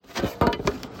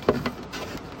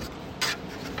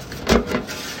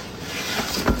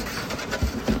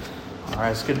All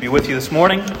right, it's good to be with you this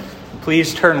morning.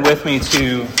 Please turn with me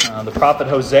to the prophet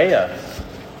Hosea.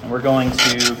 And we're going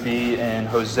to be in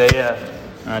Hosea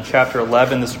chapter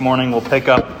 11 this morning. We'll pick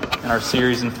up in our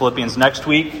series in Philippians next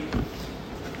week.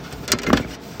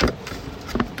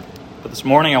 But this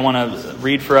morning I want to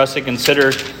read for us and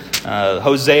consider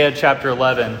Hosea chapter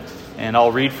 11. And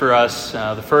I'll read for us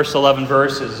the first 11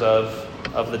 verses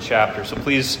of the chapter. So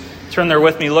please turn there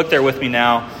with me, look there with me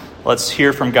now. Let's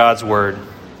hear from God's word.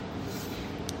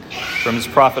 From his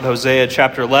prophet Hosea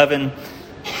chapter 11,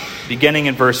 beginning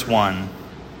in verse 1.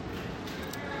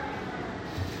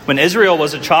 When Israel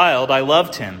was a child, I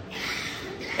loved him,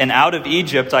 and out of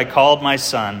Egypt I called my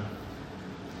son.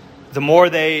 The more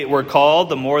they were called,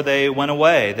 the more they went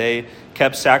away. They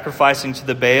kept sacrificing to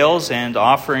the Baals and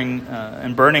offering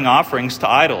and burning offerings to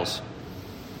idols.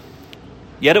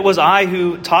 Yet it was I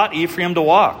who taught Ephraim to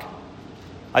walk.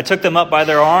 I took them up by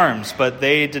their arms, but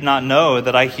they did not know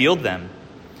that I healed them.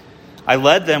 I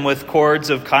led them with cords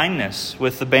of kindness,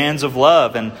 with the bands of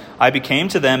love, and I became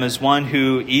to them as one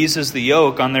who eases the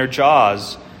yoke on their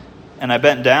jaws, and I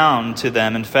bent down to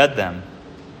them and fed them.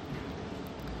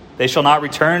 They shall not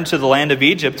return to the land of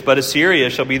Egypt, but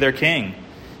Assyria shall be their king,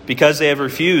 because they have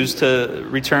refused to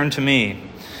return to me.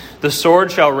 The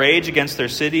sword shall rage against their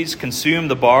cities, consume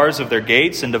the bars of their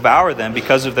gates, and devour them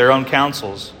because of their own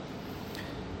counsels.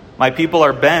 My people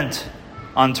are bent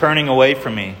on turning away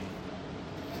from me.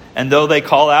 And though they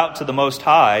call out to the Most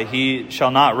High, he shall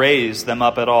not raise them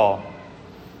up at all.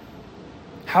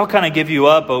 How can I give you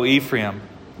up, O Ephraim?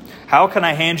 How can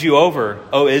I hand you over,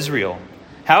 O Israel?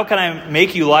 How can I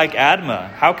make you like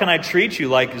Admah? How can I treat you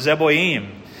like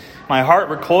Zeboim? My heart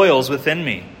recoils within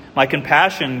me. My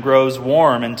compassion grows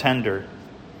warm and tender.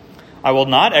 I will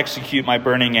not execute my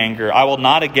burning anger. I will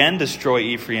not again destroy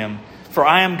Ephraim. For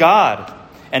I am God,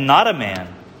 and not a man,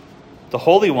 the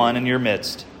Holy One in your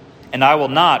midst. And I will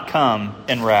not come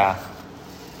in wrath.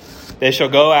 They shall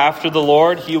go after the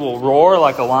Lord. He will roar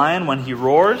like a lion when he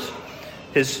roars.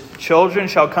 His children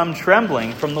shall come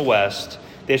trembling from the west.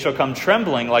 They shall come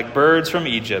trembling like birds from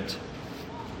Egypt,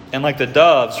 and like the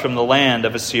doves from the land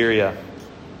of Assyria.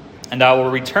 And I will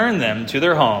return them to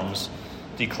their homes,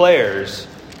 declares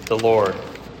the Lord.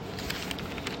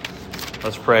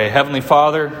 Let's pray. Heavenly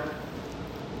Father,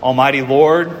 Almighty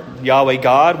Lord, Yahweh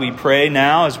God, we pray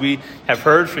now as we have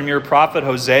heard from your prophet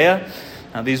Hosea,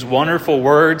 these wonderful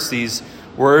words, these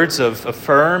words of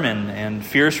firm and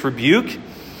fierce rebuke,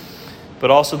 but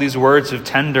also these words of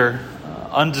tender,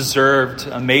 undeserved,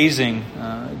 amazing,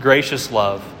 gracious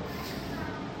love.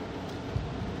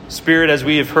 Spirit, as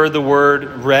we have heard the word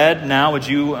read, now would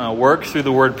you work through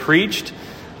the word preached?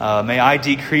 May I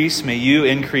decrease, may you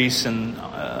increase in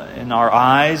our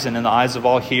eyes and in the eyes of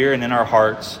all here and in our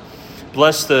hearts.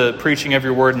 Bless the preaching of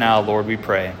your word now, Lord, we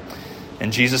pray.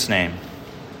 In Jesus' name,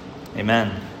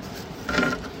 amen.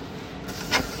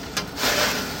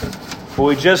 Well,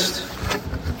 we just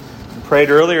prayed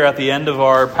earlier at the end of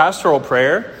our pastoral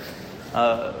prayer.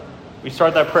 We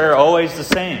start that prayer always the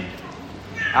same.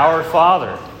 Our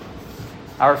Father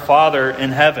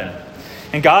in heaven.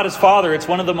 And God is Father. It's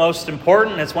one of the most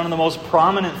important, it's one of the most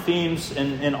prominent themes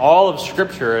in all of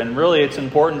Scripture. And really its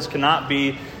importance cannot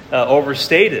be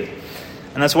overstated.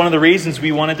 And that's one of the reasons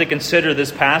we wanted to consider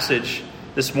this passage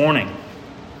this morning.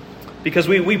 Because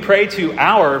we pray to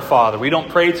our Father. We don't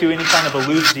pray to any kind of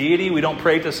aloof deity. We don't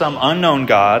pray to some unknown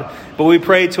God. But we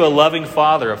pray to a loving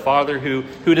Father. A Father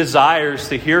who desires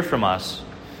to hear from us.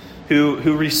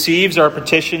 Who receives our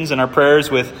petitions and our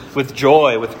prayers with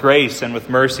joy, with grace, and with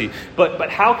mercy. But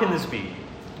how can this be?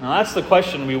 Now that's the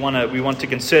question we want to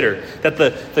consider. That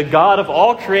the God of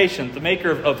all creation, the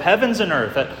maker of heavens and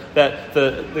earth, that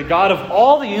the God of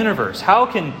all the universe, how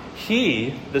can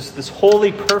He, this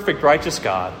holy, perfect, righteous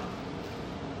God,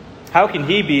 how can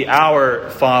He be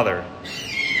our Father?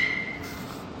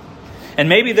 And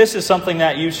maybe this is something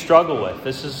that you struggle with.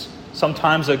 This is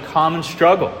sometimes a common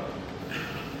struggle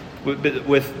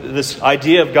with this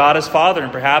idea of God as Father,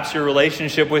 and perhaps your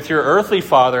relationship with your earthly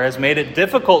father has made it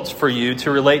difficult for you to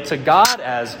relate to God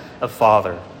as a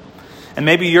Father. And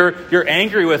maybe you're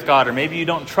angry with God, or maybe you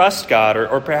don't trust God,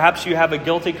 or perhaps you have a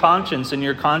guilty conscience, and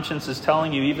your conscience is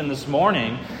telling you, even this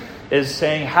morning, is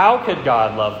saying, how could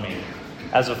God love me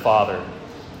as a Father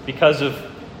because of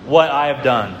what I have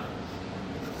done?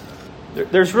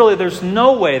 There's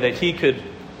no way that He could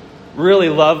really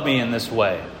love me in this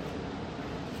way.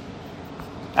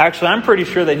 Actually, I'm pretty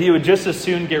sure that He would just as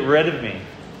soon get rid of me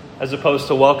as opposed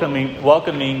to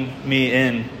welcoming me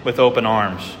in with open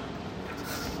arms.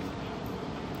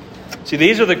 See,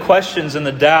 these are the questions and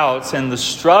the doubts and the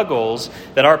struggles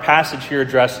that our passage here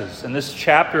addresses. In this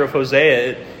chapter of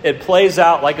Hosea, it plays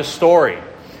out like a story.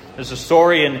 There's a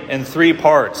story in three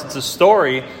parts. It's a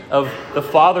story of the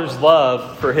Father's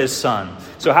love for His Son.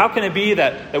 So how can it be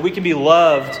that we can be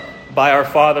loved by our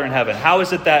Father in heaven? How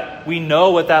is it that we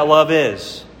know what that love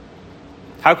is?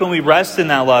 How can we rest in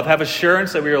that love, have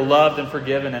assurance that we are loved and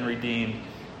forgiven and redeemed?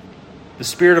 The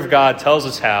Spirit of God tells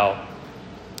us how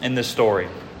in this story.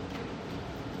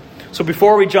 So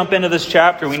before we jump into this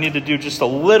chapter, we need to do just a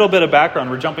little bit of background.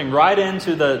 We're jumping right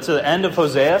into the end of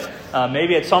Hosea.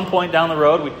 Maybe at some point down the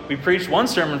road, we preached one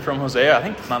sermon from Hosea. I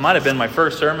think it might have been my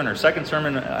first sermon or second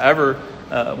sermon ever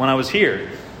when I was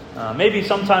here. Maybe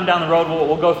sometime down the road,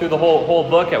 we'll go through the whole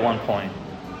book at one point.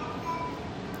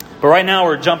 But right now,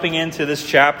 we're jumping into this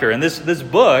chapter. And this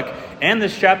book, and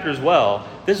this chapter as well,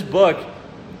 this book,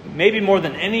 maybe more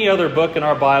than any other book in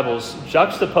our Bibles,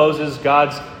 juxtaposes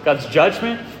God's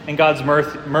judgment and God's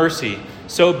mercy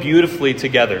so beautifully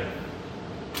together.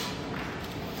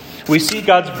 We see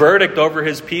God's verdict over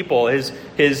His people, His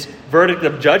verdict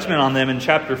of judgment on them in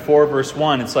chapter 4, verse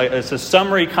 1. It's a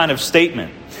summary kind of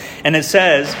statement. And it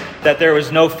says that there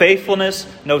was no faithfulness,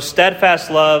 no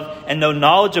steadfast love, and no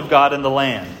knowledge of God in the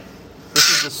land. This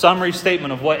is the summary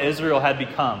statement of what Israel had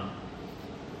become.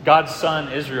 God's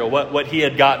son Israel, what he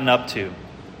had gotten up to.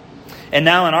 And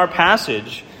now in our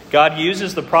passage, God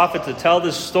uses the prophet to tell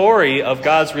the story of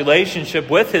God's relationship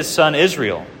with His son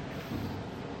Israel.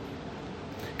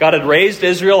 God had raised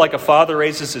Israel like a father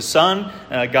raises his son.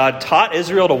 God taught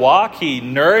Israel to walk. He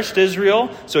nourished Israel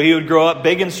so he would grow up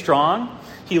big and strong.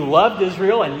 He loved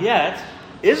Israel, and yet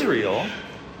Israel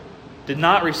did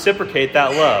not reciprocate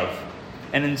that love.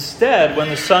 And instead, when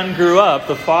the son grew up,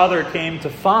 the father came to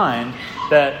find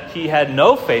that he had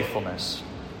no faithfulness,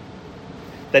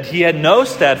 that he had no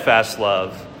steadfast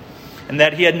love, and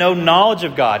that he had no knowledge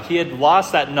of God. He had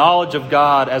lost that knowledge of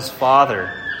God as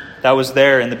Father that was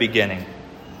there in the beginning.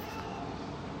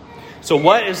 So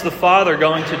what is the Father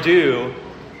going to do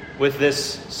with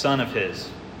this Son of His?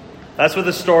 That's what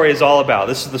the story is all about.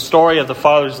 This is the story of the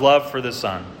Father's love for the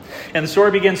Son. And the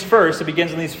story begins first. It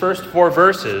begins in these first 4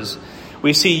 verses.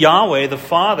 We see Yahweh, the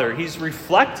Father, He's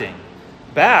reflecting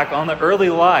back on the early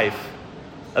life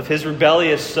of His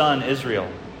rebellious son,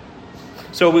 Israel.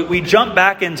 So we jump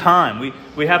back in time.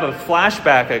 We have a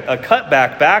flashback, a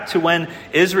cutback back to when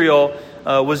Israel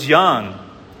was young.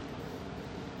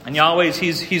 And Yahweh's,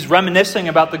 he's reminiscing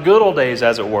about the good old days,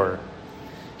 as it were.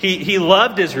 He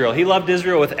loved Israel. He loved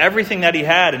Israel with everything that He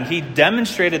had. And He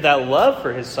demonstrated that love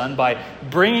for His son by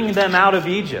bringing them out of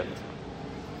Egypt.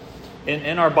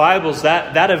 In our Bibles,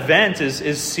 that event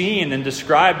is seen and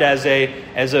described as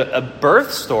a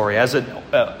birth story, as an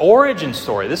origin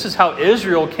story. This is how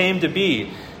Israel came to be.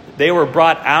 They were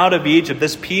brought out of Egypt,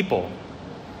 this people.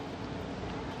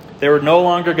 They were no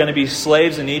longer going to be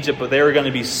slaves in Egypt, but they were going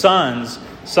to be sons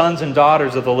and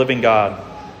daughters of the living God.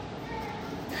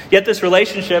 Yet this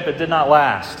relationship, it did not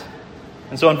last.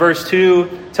 And so in verse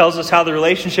 2, tells us how the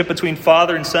relationship between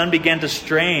father and son began to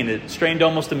strain. It strained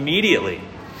almost immediately.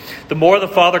 The more the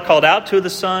father called out to the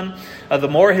son, the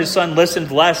more his son listened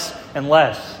less and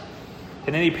less.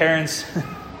 Can any parents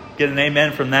get an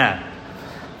amen from that?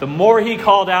 The more he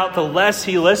called out, the less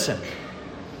he listened.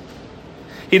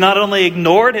 He not only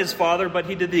ignored his father, but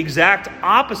he did the exact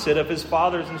opposite of his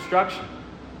father's instruction.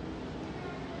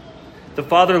 The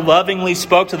father lovingly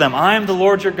spoke to them. I am the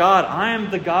Lord your God. I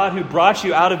am the God who brought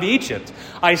you out of Egypt.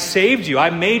 I saved you.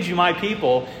 I made you my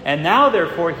people. And now,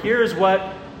 therefore, here's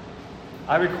what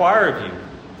I require of you.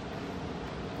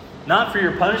 Not for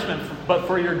your punishment, but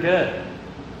for your good.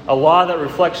 A law that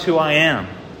reflects who I am.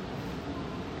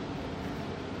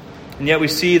 And yet we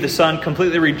see the son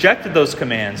completely rejected those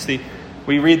commands.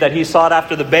 We read that he sought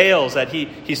after the Baals, that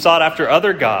he sought after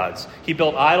other gods. He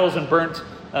built idols and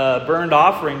burned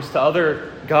offerings to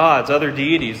other gods, other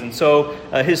deities. And so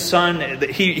his son,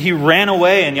 he ran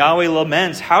away, and Yahweh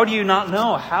laments, how do you not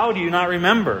know? How do you not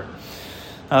remember?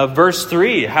 Verse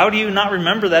 3, how do you not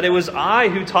remember that it was I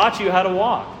who taught you how to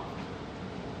walk?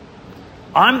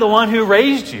 I'm the one who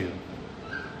raised you.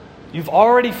 You've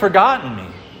already forgotten me.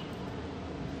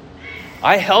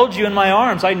 I held you in my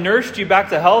arms. I nursed you back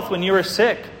to health when you were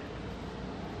sick.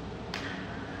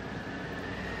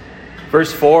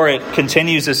 Verse 4, it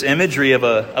continues this imagery of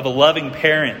a loving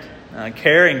parent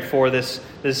caring for this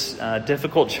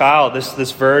difficult child.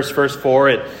 This verse 4,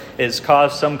 it has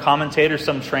caused some commentators,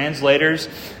 some translators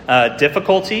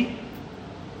difficulty.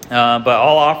 But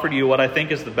I'll offer to you what I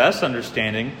think is the best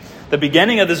understanding. The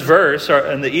beginning of this verse, or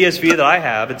in the ESV that I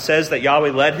have, it says that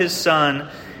Yahweh led his son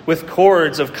with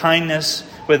cords of kindness,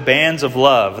 with bands of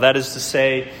love. That is to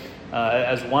say,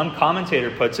 As one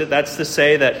commentator puts it, that's to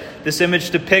say that this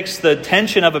image depicts the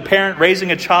tension of a parent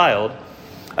raising a child,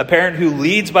 a parent who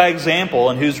leads by example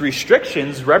and whose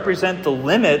restrictions represent the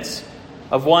limits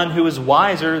of one who is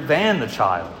wiser than the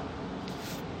child.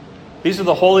 These are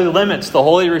the holy limits, the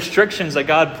holy restrictions that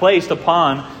God placed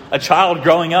upon a child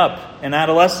growing up in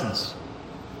adolescence.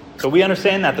 So we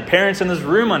understand that. The parents in this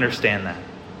room understand that.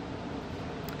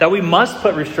 That we must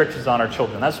put restrictions on our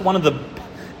children. That's one of the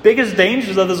biggest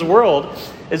dangers of this world,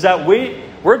 is that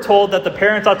we're told that the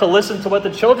parents ought to listen to what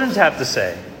the children have to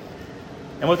say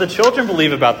and what the children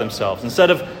believe about themselves,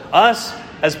 instead of us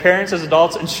as parents, as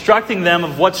adults, instructing them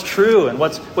of what's true and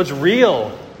what's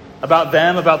real about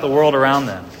them, about the world around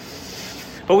them.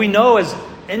 But we know, as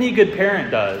any good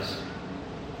parent does,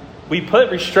 we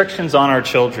put restrictions on our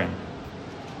children.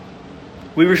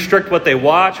 We restrict what they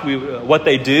watch, what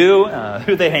they do,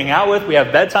 who they hang out with. We have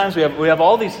bedtimes. We have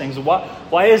all these things.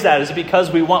 Why is that? Is it because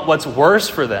we want what's worse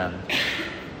for them?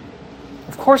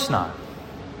 Of course not.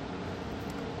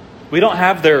 We don't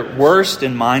have their worst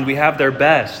in mind. We have their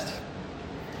best.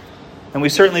 And we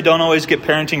certainly don't always get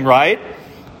parenting right.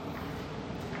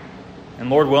 And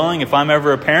Lord willing, if I'm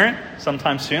ever a parent,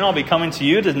 sometime soon, I'll be coming to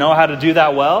you to know how to do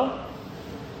that well.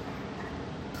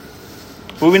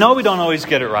 But we know we don't always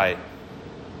get it right.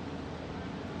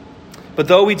 But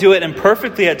though we do it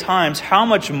imperfectly at times, how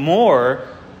much more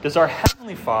does our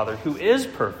Heavenly Father, who is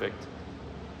perfect,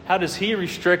 how does He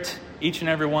restrict each and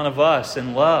every one of us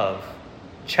in love,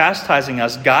 chastising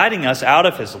us, guiding us out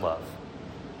of His love?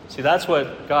 See, that's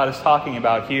what God is talking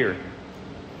about here.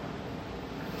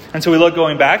 And so we look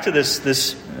going back to this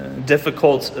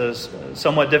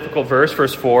somewhat difficult verse,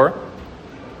 verse 4.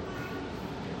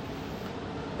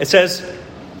 It says,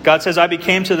 God says, I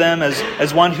became to them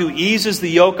as one who eases the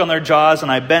yoke on their jaws, and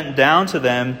I bent down to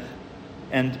them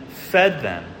and fed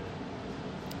them.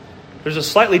 There's a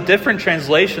slightly different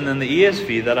translation than the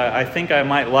ESV that I think I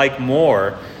might like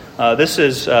more. This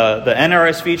is the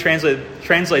NRSV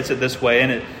translates it this way,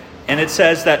 and it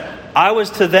says that I was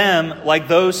to them like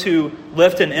those who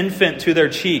lift an infant to their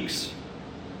cheeks.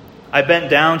 I bent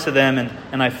down to them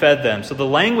and I fed them. So the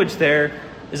language there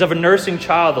is of a nursing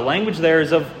child. The language there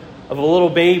is of a little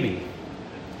baby.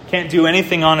 Can't do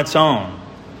anything on its own.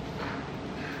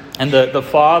 And the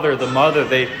father, the mother,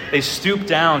 they stoop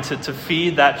down to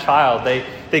feed that child.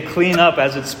 They clean up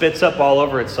as it spits up all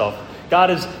over itself.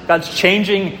 God's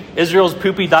changing Israel's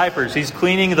poopy diapers. He's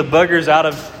cleaning the boogers out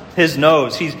of his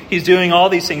nose. He's doing all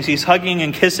these things. He's hugging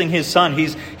and kissing his son.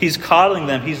 He's coddling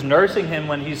them. He's nursing him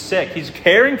when he's sick. He's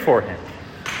caring for him.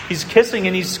 He's kissing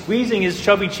and he's squeezing his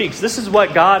chubby cheeks. This is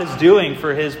what God is doing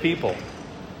for His people.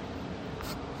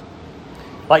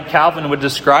 Like Calvin would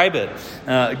describe it,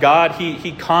 God,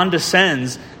 he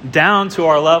condescends down to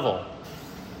our level.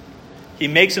 He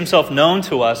makes Himself known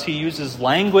to us. He uses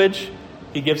language.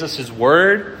 He gives us His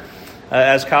word.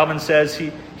 As Calvin says,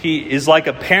 He is like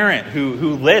a parent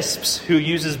who lisps, who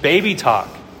uses baby talk,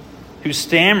 who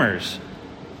stammers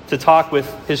to talk with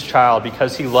his child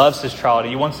because he loves his child and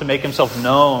he wants to make himself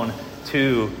known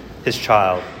to his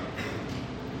child.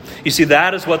 You see,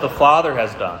 that is what the Father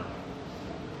has done.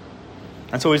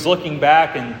 And so He's looking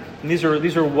back, and these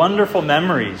are wonderful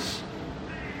memories.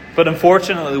 But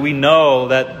unfortunately, we know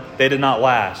that they did not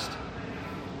last.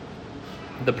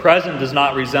 The present does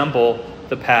not resemble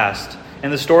the past.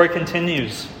 And the story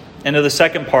continues into the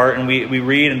second part, and we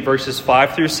read in verses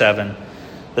 5 through 7,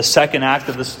 the second act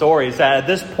of the story is that at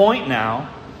this point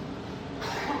now,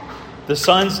 the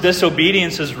son's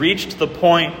disobedience has reached the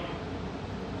point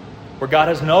where God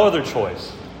has no other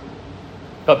choice,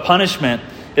 but punishment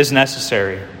is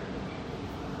necessary.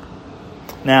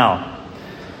 Now,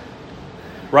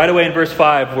 right away in verse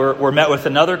 5, we're met with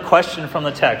another question from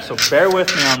the text. So bear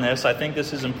with me on this. I think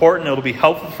this is important. It'll be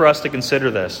helpful for us to consider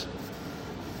this.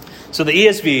 So the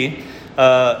ESV,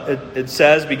 it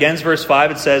says, begins verse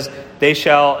 5, it says, they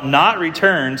shall not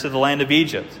return to the land of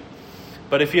Egypt.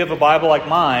 But if you have a Bible like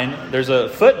mine, there's a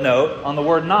footnote on the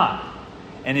word not.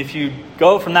 And if you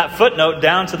go from that footnote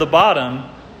down to the bottom,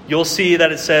 you'll see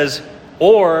that it says,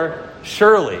 or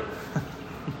surely.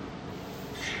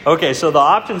 Okay, so the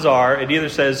options are, it either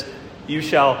says, you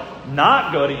shall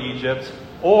not go to Egypt,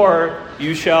 or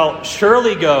you shall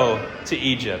surely go to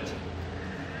Egypt.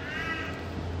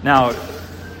 Now,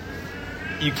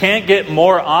 you can't get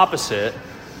more opposite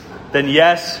than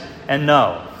yes and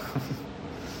no.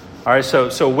 All right,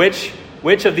 so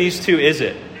which of these two is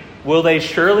it? Will they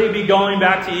surely be going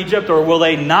back to Egypt, or will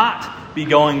they not be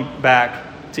going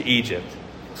back to Egypt?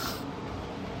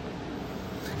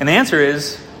 And the answer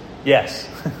is yes.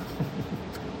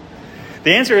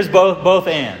 The answer is both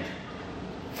and.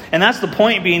 And that's the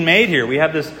point being made here. We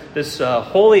have this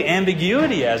holy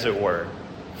ambiguity, as it were,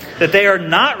 that they are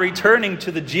not returning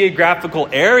to the geographical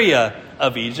area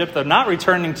of Egypt. They're not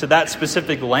returning to that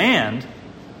specific land.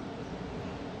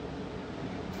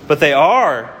 But they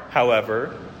are,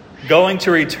 however, going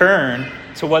to return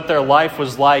to what their life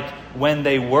was like when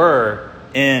they were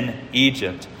in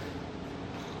Egypt.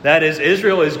 That is,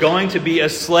 Israel is going to be a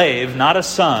slave, not a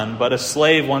son, but a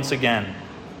slave once again.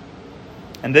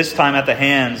 And this time at the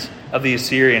hands of the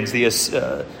Assyrians.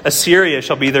 Assyria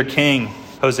shall be their king,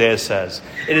 Hosea says.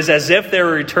 It is as if they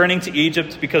were returning to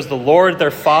Egypt because the Lord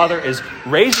their Father is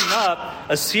raising up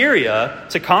Assyria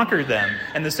to conquer them.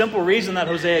 And the simple reason that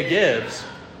Hosea gives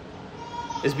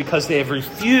is because they have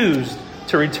refused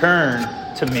to return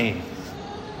to me.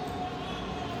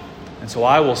 And so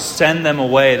I will send them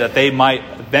away that they might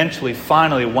eventually,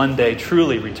 finally, one day,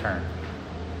 truly return.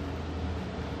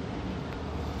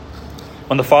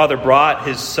 When the Father brought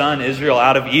his son Israel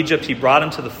out of Egypt, he brought him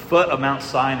to the foot of Mount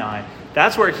Sinai.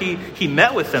 That's where he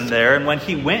met with them there. And when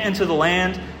he went into the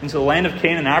land of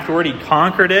Canaan afterward, he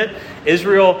conquered it.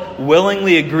 Israel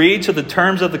willingly agreed to the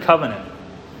terms of the covenant.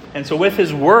 And so with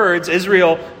his words,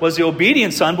 Israel was the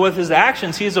obedient son, but with his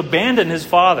actions, he has abandoned his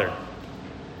father.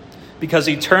 Because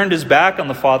he turned his back on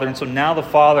the Father, and so now the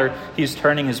Father, he's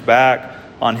turning his back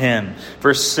on him.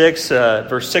 Verse 6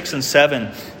 and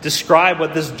 7 describe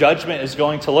what this judgment is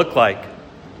going to look like.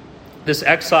 This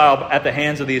exile at the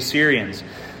hands of the Assyrians.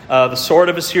 The sword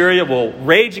of Assyria will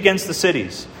rage against the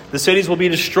cities. The cities will be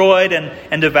destroyed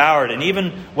and devoured. And even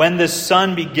when this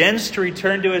son begins to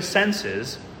return to his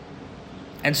senses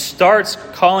and starts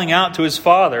calling out to his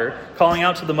Father, calling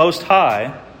out to the Most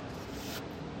High,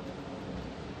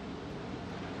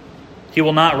 he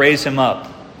will not raise him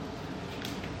up.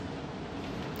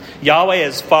 Yahweh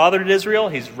has fathered Israel.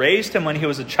 He's raised him when he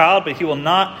was a child, but he will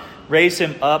not raise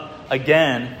him up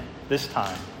again this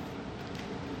time.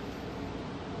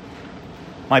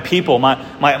 My people,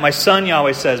 my son,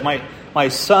 Yahweh says, my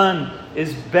son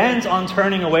is bent on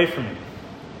turning away from me.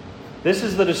 This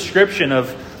is the description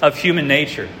of human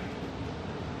nature.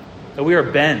 That we are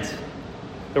bent,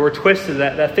 that we're twisted,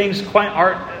 that things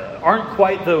aren't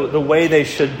quite the way they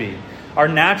should be. Our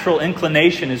natural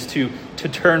inclination is to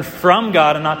turn from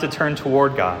God and not to turn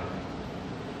toward God.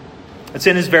 It's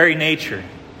in his very nature.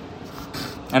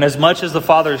 And as much as the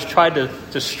Father has tried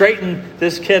to straighten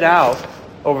this kid out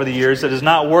over the years, it has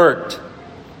not worked.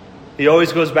 He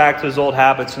always goes back to his old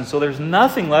habits, and so there's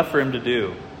nothing left for him to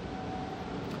do.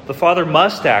 The Father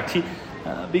must act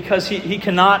because he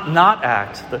cannot not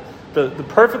act. The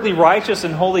perfectly righteous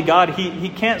and holy God, he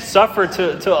can't suffer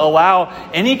to allow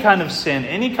any kind of sin,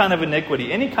 any kind of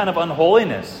iniquity, any kind of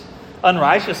unholiness,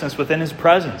 unrighteousness within his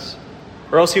presence.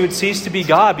 Or else he would cease to be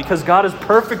God, because God is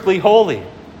perfectly holy.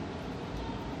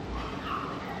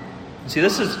 See,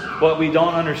 this is what we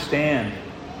don't understand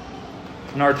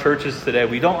in our churches today.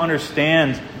 We don't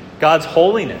understand God's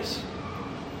holiness.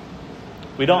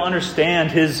 We don't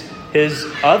understand his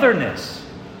otherness.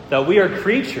 That we are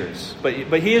creatures, but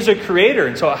he is a creator.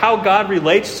 And so how God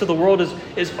relates to the world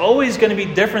is always going to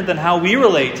be different than how we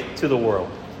relate to the world.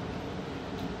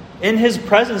 In his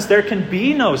presence, there can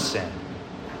be no sin.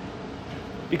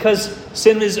 Because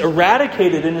sin is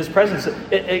eradicated in his presence.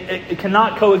 It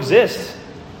cannot coexist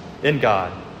in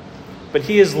God. But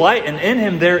he is light, and in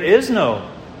him there is no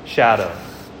shadow.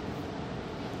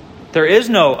 There is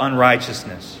no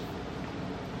unrighteousness.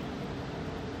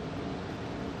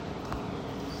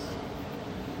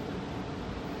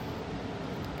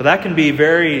 But that can be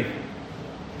very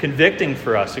convicting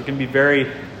for us. It can be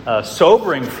very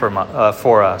sobering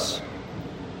for us.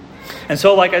 And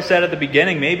so, like I said at the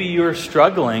beginning, maybe you're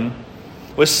struggling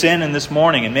with sin in this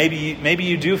morning, and maybe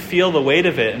you do feel the weight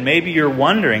of it, and maybe you're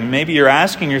wondering, maybe you're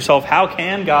asking yourself, how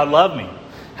can God love me?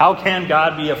 How can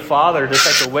God be a father to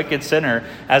such a wicked sinner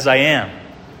as I am?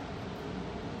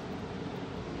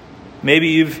 Maybe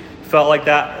you've felt like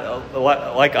that,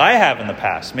 like I have in the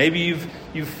past. Maybe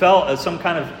you've felt some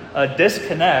kind of a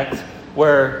disconnect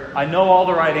where I know all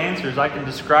the right answers. I can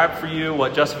describe for you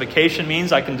what justification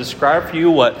means. I can describe for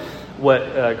you what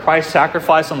Christ's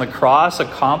sacrifice on the cross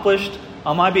accomplished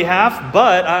on my behalf,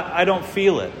 but I don't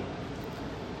feel it.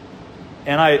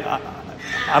 And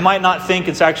I might not think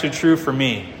it's actually true for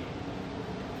me.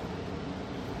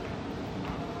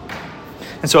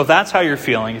 And so if that's how you're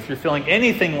feeling, if you're feeling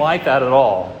anything like that at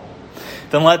all,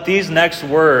 then let these next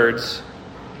words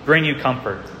bring you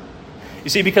comfort.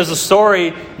 You see, because the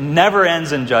story never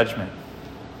ends in judgment.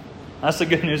 That's the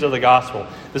good news of the gospel.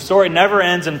 The story never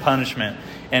ends in punishment.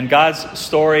 And God's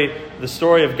story, the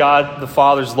story of God the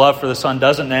Father's love for the Son,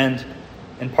 doesn't end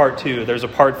in part 2. There's a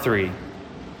part 3.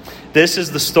 This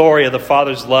is the story of the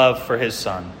Father's love for his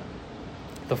Son.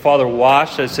 The Father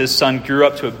watched as his Son grew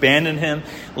up to abandon him,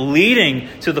 leading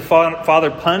to the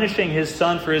Father punishing his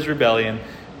Son for his rebellion.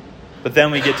 But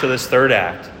then we get to this third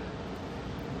act.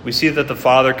 We see that the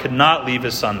Father could not leave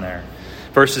his Son there.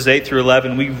 Verses 8 through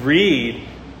 11, we read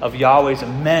of Yahweh's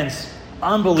immense,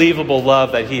 unbelievable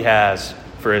love that he has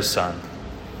for his Son.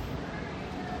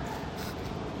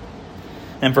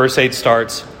 And verse 8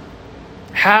 starts,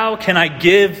 "How can I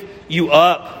give you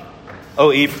up,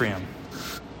 O Ephraim?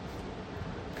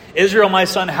 Israel, my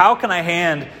son, how can I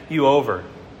hand you over?"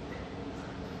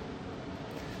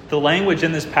 The language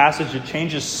in this passage, it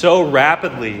changes so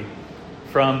rapidly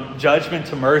from judgment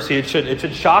to mercy. It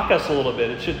should shock us a little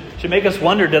bit. It should make us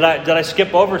wonder, did I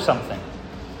skip over something?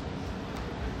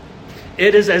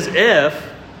 It is as if,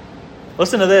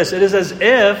 listen to this, it is as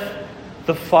if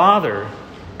the Father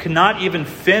could not even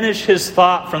finish his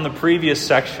thought from the previous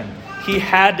section. He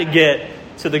had to get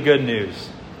to the good news.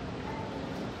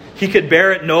 He could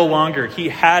bear it no longer. He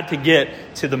had to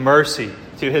get to the mercy,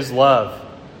 to his love,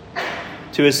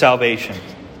 to his salvation.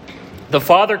 The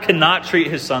Father could not treat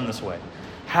his Son this way.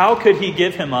 How could he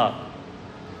give him up?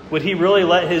 Would he really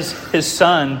let his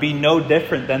Son be no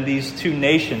different than these two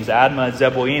nations, Admah and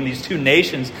Zeboim, these two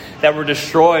nations that were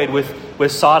destroyed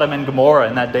with Sodom and Gomorrah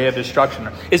in that day of destruction?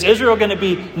 Is Israel going to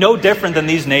be no different than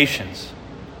these nations?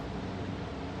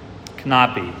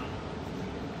 Cannot be.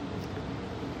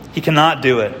 He cannot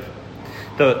do it.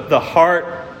 The heart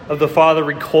of the Father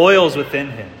recoils within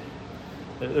him.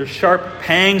 There's sharp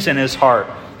pangs in his heart.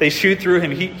 They shoot through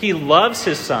him. He loves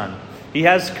his Son. He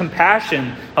has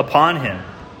compassion upon him.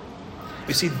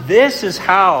 You see, this is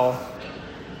how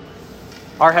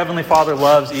our Heavenly Father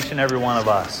loves each and every one of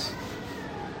us.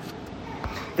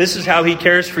 This is how he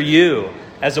cares for you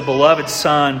as a beloved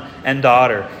son and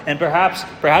daughter. And perhaps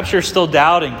you're still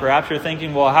doubting. Perhaps you're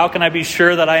thinking, well, how can I be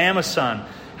sure that I am a son?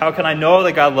 How can I know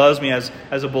that God loves me as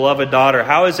a beloved daughter?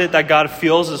 How is it that God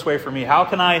feels this way for me? How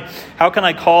can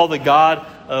I call the God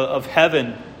of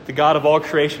heaven, the God of all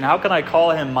creation, how can I call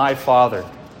him my Father?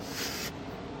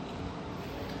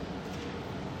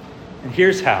 And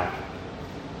here's how.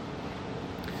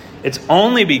 It's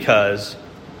only because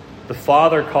the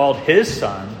Father called his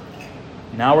Son,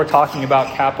 now we're talking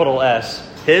about capital S,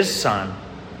 his Son,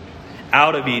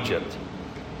 out of Egypt.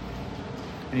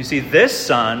 And you see, this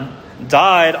Son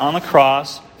died on the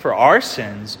cross for our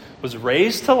sins, was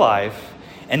raised to life,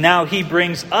 and now he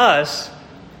brings us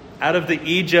out of the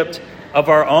Egypt of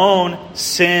our own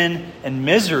sin and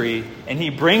misery, and he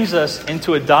brings us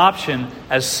into adoption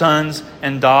as sons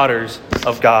and daughters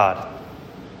of God.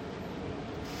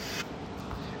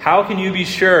 How can you be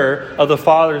sure of the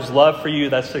Father's love for you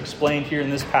that's explained here in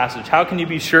this passage? How can you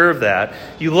be sure of that?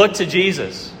 You look to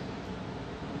Jesus.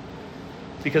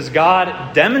 Because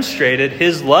God demonstrated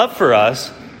his love for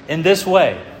us in this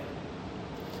way.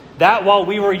 That while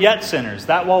we were yet sinners,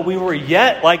 that while we were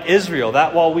yet like Israel,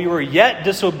 that while we were yet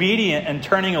disobedient and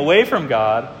turning away from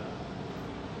God,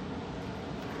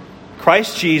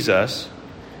 Christ Jesus,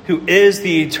 who is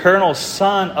the eternal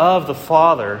Son of the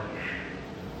Father,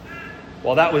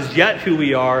 while that was yet who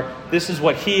we are, this is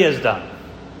what he has done.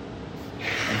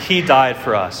 And he died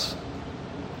for us.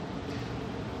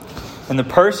 In the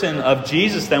person of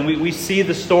Jesus, then, we see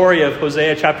the story of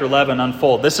Hosea chapter 11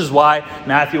 unfold. This is why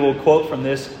Matthew will quote from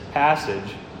this passage,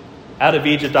 "Out of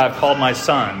Egypt I have called my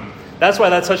son." That's why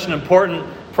that's such an important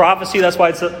prophecy. That's why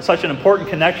it's such an important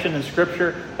connection in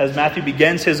Scripture as Matthew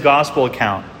begins his gospel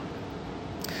account.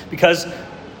 Because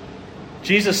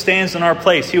Jesus stands in our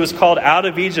place. He was called out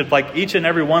of Egypt like each and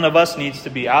every one of us needs to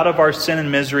be, out of our sin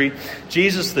and misery.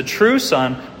 Jesus, the true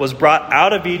Son, was brought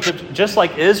out of Egypt just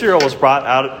like Israel was brought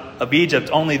out of Egypt.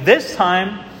 Only this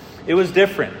time, it was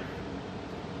different.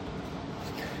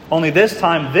 Only this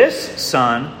time, this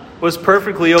Son was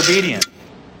perfectly obedient.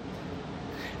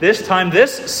 This time,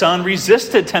 this Son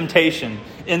resisted temptation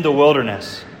in the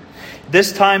wilderness.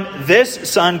 This time, this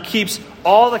Son keeps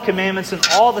all the commandments and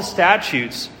all the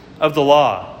statutes of the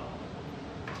law.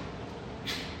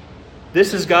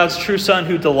 This is God's true Son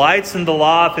who delights in the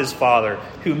law of his Father,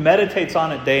 who meditates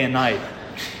on it day and night.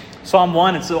 Psalm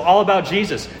 1, it's all about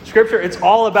Jesus. Scripture, it's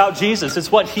all about Jesus.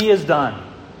 It's what he has done.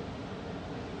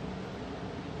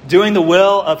 Doing the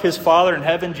will of his Father in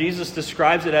heaven, Jesus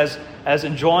describes it as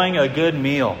enjoying a good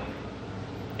meal.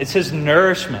 It's his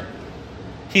nourishment.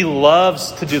 He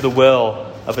loves to do the will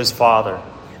of his Father.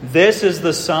 This is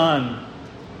the Son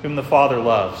whom the Father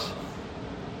loves.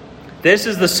 This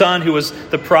is the Son who was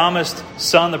the promised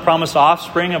Son, the promised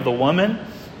offspring of the woman.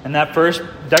 And that first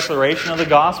declaration of the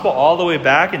gospel, all the way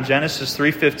back in Genesis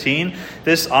 3:15,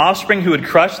 this offspring who would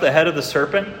crush the head of the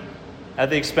serpent at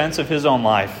the expense of his own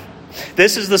life.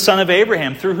 This is the Son of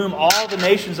Abraham, through whom all the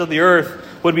nations of the earth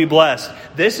would be blessed.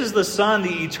 This is the Son,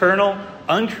 the eternal,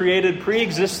 uncreated,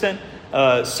 pre-existent,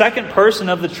 second person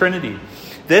of the Trinity.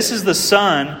 This is the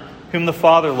Son whom the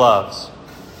Father loves.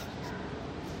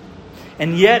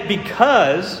 And yet,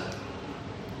 because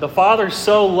the Father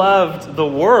so loved the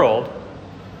world,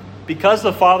 because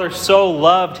the Father so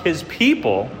loved his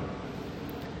people,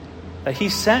 that he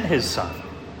sent his Son.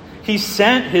 He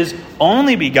sent his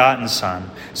only begotten Son,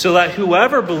 so that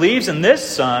whoever believes in this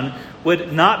Son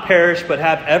would not perish but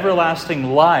have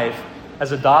everlasting life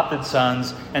as adopted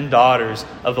sons and daughters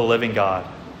of the living God.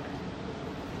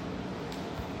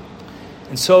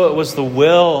 And so it was the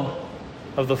will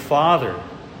of the Father.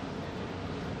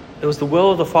 It was the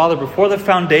will of the Father before the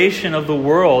foundation of the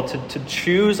world to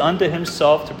choose unto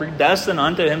himself, to predestine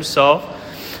unto himself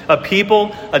a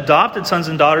people, adopted sons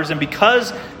and daughters. And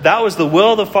because that was the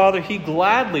will of the Father, he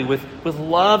gladly, with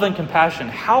love and compassion,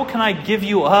 how can I give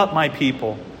you up, my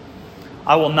people?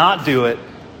 I will not do it,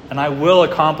 and I will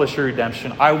accomplish your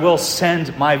redemption. I will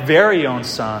send my very own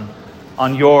Son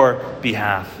on your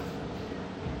behalf.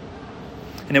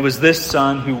 And it was this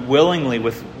Son who willingly,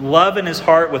 with love in his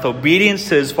heart, with obedience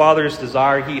to his Father's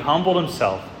desire, he humbled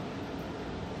himself,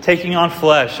 taking on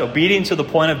flesh, obedient to the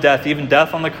point of death, even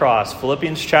death on the cross.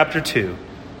 Philippians chapter 2.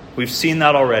 We've seen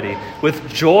that already.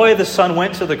 With joy, the Son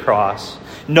went to the cross,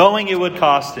 knowing it would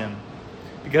cost him,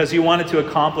 because he wanted to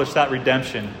accomplish that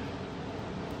redemption.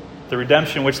 The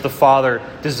redemption which the Father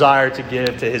desired to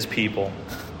give to his people.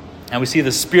 And we see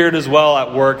the Spirit as well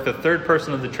at work, the third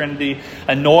person of the Trinity,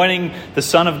 anointing the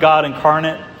Son of God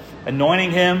incarnate,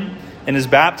 anointing him in his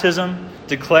baptism,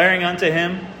 declaring unto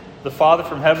him, the Father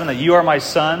from heaven, that you are my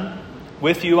Son.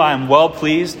 With you I am well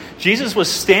pleased. Jesus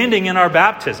was standing in our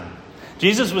baptism.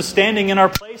 Jesus was standing in our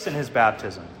place in his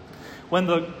baptism.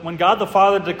 When God the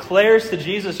Father declares to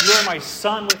Jesus, you are my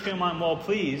Son with whom I am well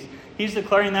pleased, he's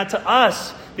declaring that to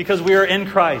us because we are in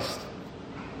Christ.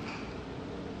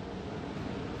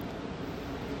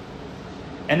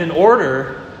 And in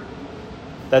order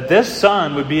that this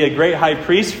Son would be a great high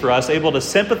priest for us, able to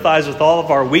sympathize with all of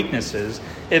our weaknesses,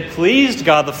 it pleased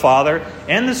God the Father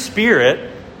and the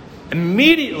Spirit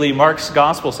immediately, Mark's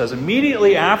Gospel says,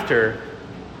 immediately after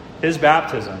his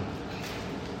baptism.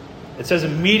 It says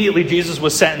immediately Jesus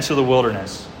was sent into the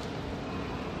wilderness.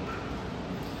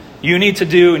 You need to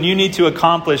do and you need to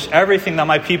accomplish everything that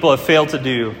my people have failed to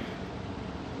do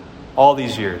all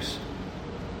these years.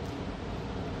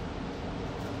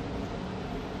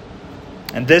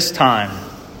 And this time,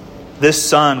 this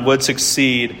Son would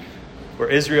succeed where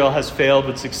Israel has failed,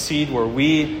 would succeed where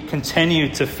we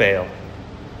continue to fail.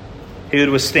 He would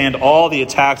withstand all the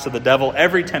attacks of the devil,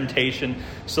 every temptation,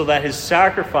 so that his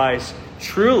sacrifice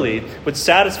truly would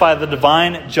satisfy the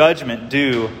divine judgment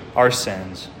due our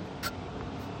sins.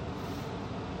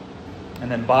 And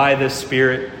then by this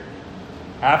Spirit,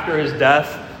 after his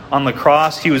death on the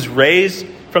cross, he was raised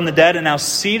from the dead and now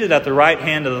seated at the right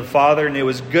hand of the Father. And it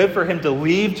was good for him to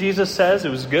leave, Jesus says. It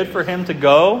was good for him to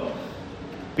go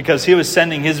because he was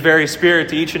sending his very Spirit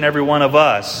to each and every one of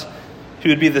us, who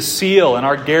would be the seal and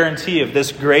our guarantee of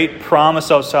this great promise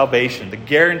of salvation, the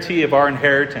guarantee of our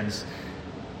inheritance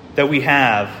that we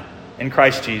have in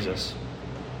Christ Jesus.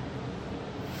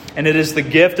 And it is the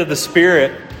gift of the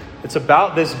Spirit. It's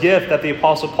about this gift that the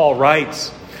Apostle Paul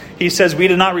writes. He says, we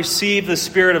did not receive the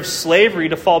spirit of slavery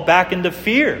to fall back into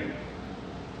fear.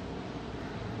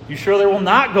 You surely will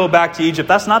not go back to Egypt.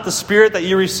 That's not the spirit that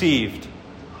you received.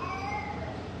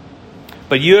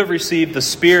 But you have received the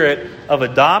spirit of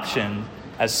adoption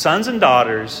as sons and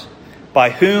daughters, by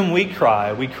whom we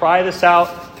cry. We cry this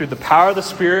out through the power of the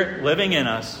Spirit living in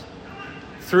us,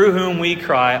 through whom we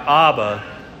cry, Abba,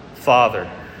 Father.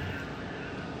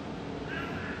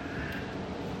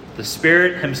 The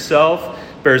Spirit himself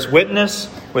bears witness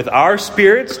with our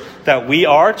spirits that we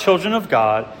are children of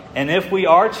God. And if we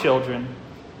are children,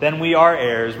 then we are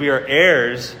heirs. We are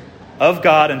heirs of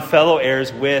God and fellow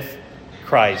heirs with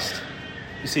Christ.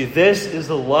 You see, this is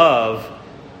the love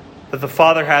that the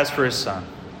Father has for his Son.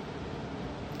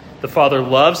 The Father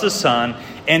loves the Son.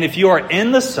 And if you are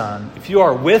in the Son, if you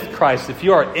are with Christ, if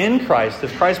you are in Christ,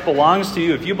 if Christ belongs to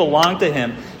you, if you belong to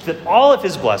him, that all of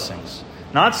his blessings,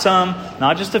 not some,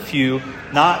 not just a few,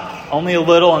 not only a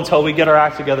little until we get our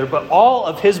act together, but all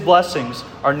of his blessings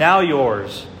are now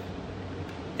yours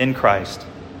in Christ.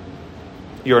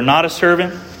 You are not a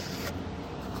servant.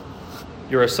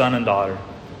 You're a son and daughter.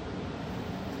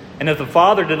 And if the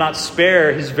Father did not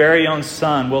spare his very own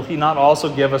Son, will he not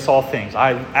also give us all things?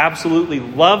 I absolutely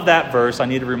love that verse. I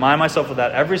need to remind myself of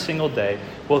that every single day.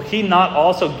 Will he not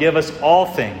also give us all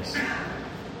things?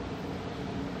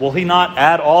 will he not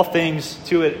add all things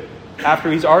to it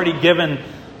after he's already given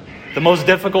the most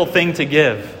difficult thing to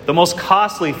give, the most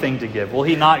costly thing to give? Will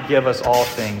he not give us all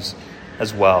things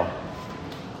as well?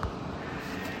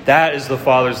 That is the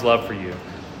Father's love for you.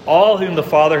 All whom the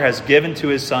Father has given to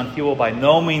his Son, he will by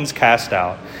no means cast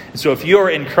out. And so if you are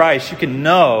in Christ, you can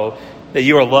know that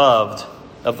you are loved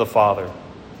of the Father.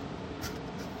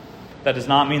 That does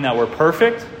not mean that we're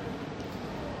perfect.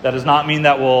 That does not mean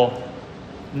that we'll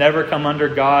never come under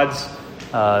God's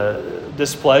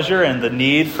displeasure and the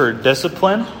need for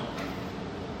discipline.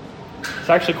 It's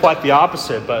actually quite the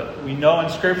opposite, but we know in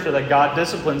Scripture that God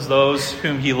disciplines those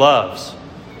whom he loves.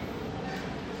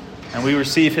 And we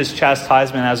receive his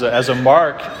chastisement as a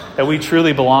mark that we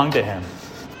truly belong to him.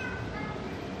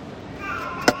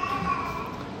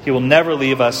 He will never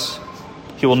leave us.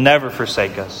 He will never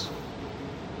forsake us.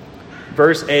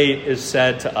 Verse 8 is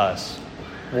said to us.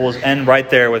 We'll end right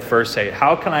there with verse 8.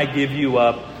 How can I give you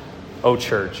up, O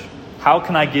church? How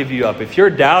can I give you up? If you're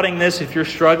doubting this, if you're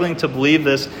struggling to believe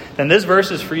this, then this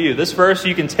verse is for you. This verse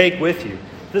you can take with you.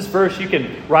 This verse you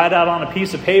can write out on a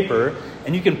piece of paper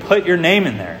and you can put your name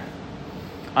in there.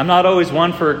 I'm not always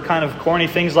one for kind of corny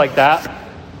things like that,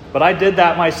 but I did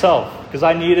that myself because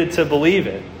I needed to believe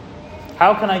it.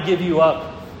 How can I give you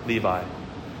up, Levi?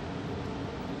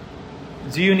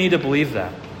 Do you need to believe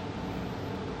that?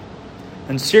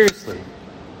 And seriously,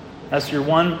 that's your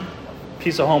one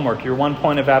piece of homework, your one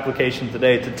point of application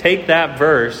today, to take that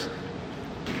verse,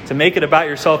 to make it about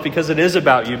yourself because it is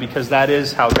about you, because that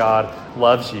is how God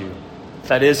loves you.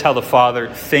 That is how the Father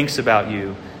thinks about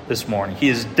you this morning. He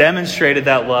has demonstrated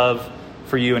that love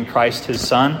for you in Christ, his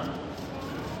Son.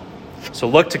 So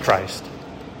look to Christ.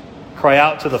 Cry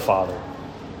out to the Father.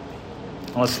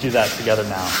 And let's do that together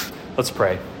now. Let's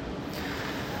pray.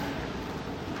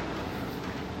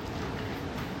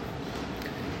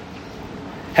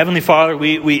 Heavenly Father,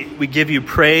 we give you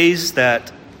praise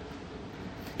that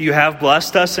you have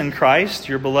blessed us in Christ,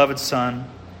 your beloved Son,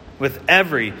 with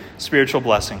every spiritual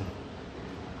blessing.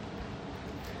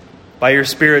 By your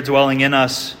Spirit dwelling in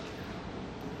us,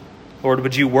 Lord,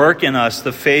 would you work in us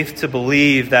the faith to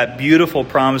believe that beautiful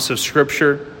promise of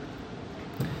Scripture?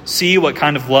 See what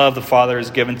kind of love the Father has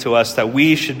given to us, that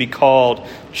we should be called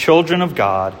children of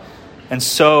God, and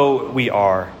so we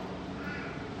are.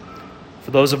 For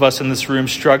those of us in this room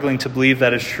struggling to believe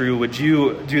that is true, would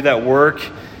you do that work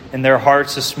in their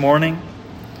hearts this morning?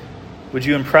 Would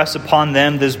you impress upon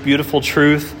them this beautiful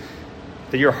truth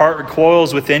that your heart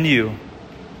recoils within you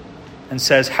and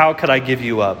says, how could I give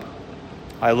you up?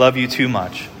 I love you too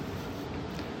much.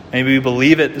 May we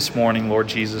believe it this morning, Lord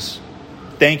Jesus.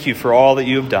 Thank you for all that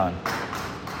you have done.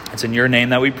 It's in your name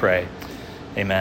that we pray. Amen.